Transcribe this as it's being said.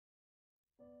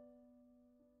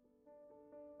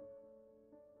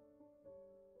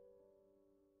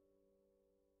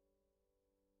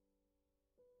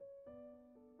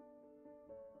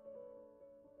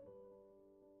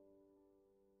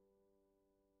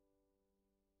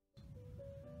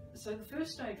So the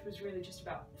first stage was really just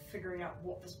about figuring out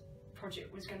what this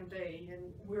project was going to be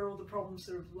and where all the problems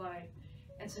sort of lay.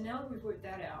 And so now that we've worked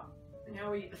that out,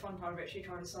 now we get the fun part of actually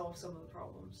trying to solve some of the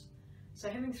problems. So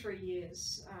having 3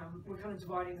 years, we're kind of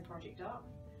dividing the project up.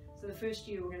 So the first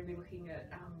year we're going to be looking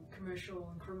at commercial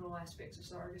and criminal aspects of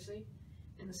surrogacy.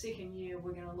 In the second year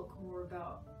we're going to look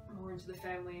more into the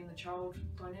family and the child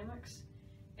dynamics.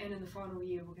 And in the final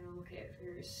year we're going to look at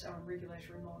various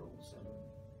regulatory models and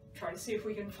try to see if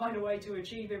we can find a way to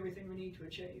achieve everything we need to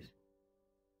achieve.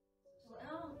 So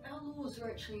our laws are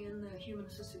actually in the Human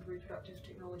Assisted Reproductive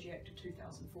Technology Act of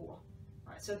 2004.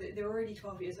 Right, so they're already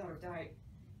 12 years out of date.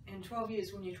 And 12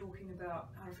 years, when you're talking about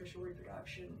artificial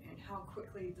reproduction and how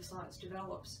quickly the science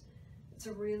develops, it's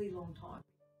a really long time.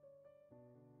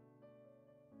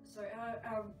 So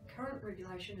our current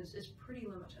regulation is pretty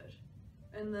limited.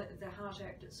 In the Heart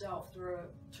Act itself, there are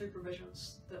 2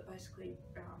 provisions that basically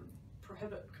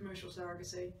prohibit commercial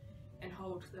surrogacy and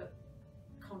hold that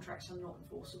contracts are not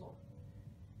enforceable.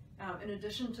 In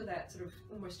addition to that, sort of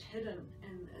almost hidden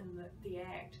in the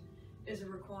Act, is a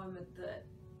requirement that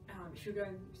if you're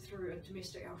going through a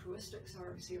domestic altruistic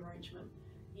surrogacy arrangement,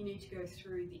 you need to go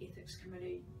through the Ethics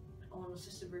Committee on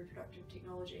Assisted Reproductive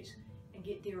Technologies and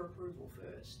get their approval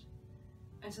first.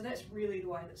 And so that's really the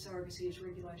way that surrogacy is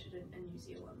regulated in New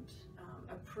Zealand,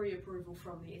 a pre-approval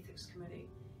from the Ethics Committee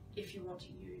if you want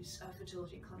to use a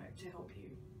fertility clinic to help you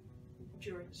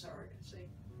during surrogacy.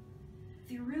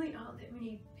 There really aren't that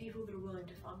many people that are willing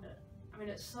to fund it. I mean,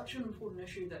 it's such an important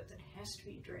issue that has to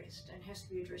be addressed and has to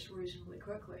be addressed reasonably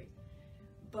quickly.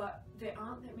 But there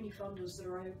aren't that many funders that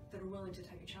are willing to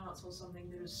take a chance on something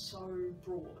that is so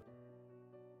broad.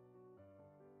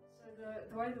 So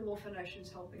the way the Law Foundation is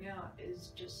helping out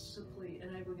is just simply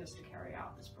enabling us to carry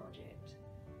out this project.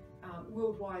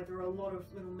 Worldwide, there are a lot of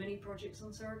little mini projects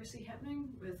on surrogacy happening,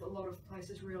 with a lot of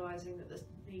places realising that this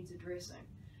needs addressing.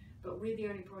 But we're the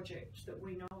only project that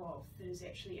we know of that is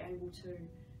actually able to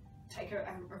take a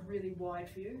really wide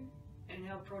view, and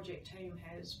our project team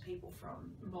has people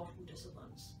from multiple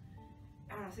disciplines.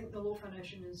 And I think the Law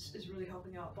Foundation is really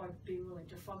helping out by being willing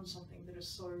to fund something that is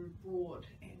so broad,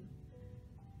 and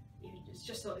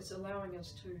it's allowing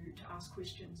us to ask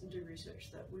questions and do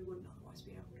research that we wouldn't otherwise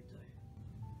be able to do.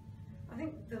 I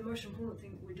think the most important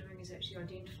thing that we're doing is actually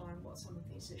identifying what some of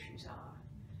these issues are.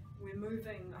 We're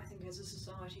moving, I think, as a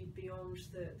society beyond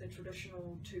the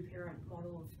traditional 2-parent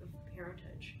model of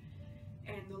parentage,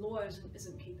 and the law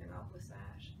isn't keeping up with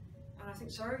that. And I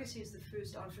think surrogacy is the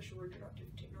first artificial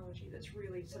reproductive technology that's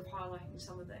really sort of highlighting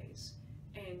some of these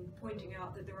and pointing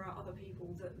out that there are other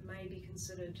people that may be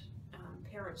considered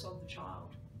parents of the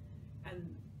child,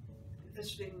 and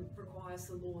this then requires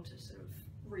the law to sort of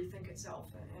rethink itself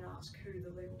and ask who the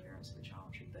legal parents of the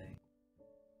child should be.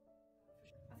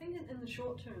 I think in the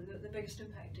short term, the biggest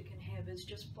impact it can have is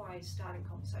just by starting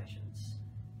conversations,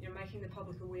 making the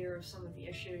public aware of some of the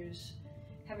issues,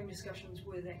 having discussions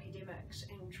with academics,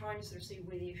 and trying to sort of see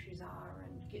where the issues are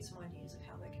and get some ideas of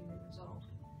how they can be resolved.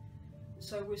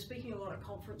 So we're speaking a lot at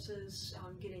conferences,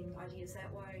 getting ideas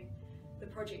that way. The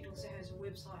project also has a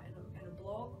website and a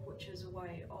blog, which is a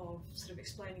way of sort of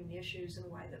explaining the issues in a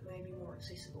way that may be more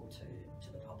accessible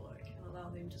to the public and allow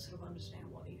them to sort of understand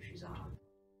what the issues are.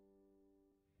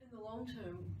 In the long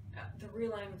term, the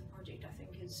real aim of the project, I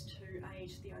think, is to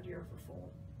aid the idea of reform.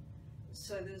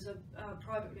 So there's a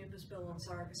private members bill on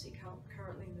surrogacy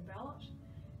currently in the ballot,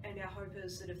 and our hope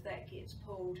is that if that gets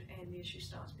pulled and the issue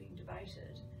starts being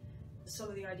debated, some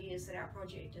of the ideas that our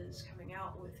project is coming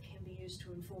out with can be used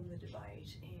to inform the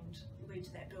debate and lead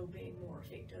to that bill being more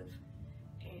effective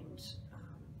and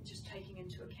just taking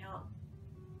into account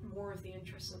more of the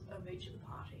interests of each of the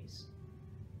parties.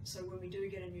 So when we do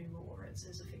get a new law, it's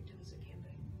as effective as it can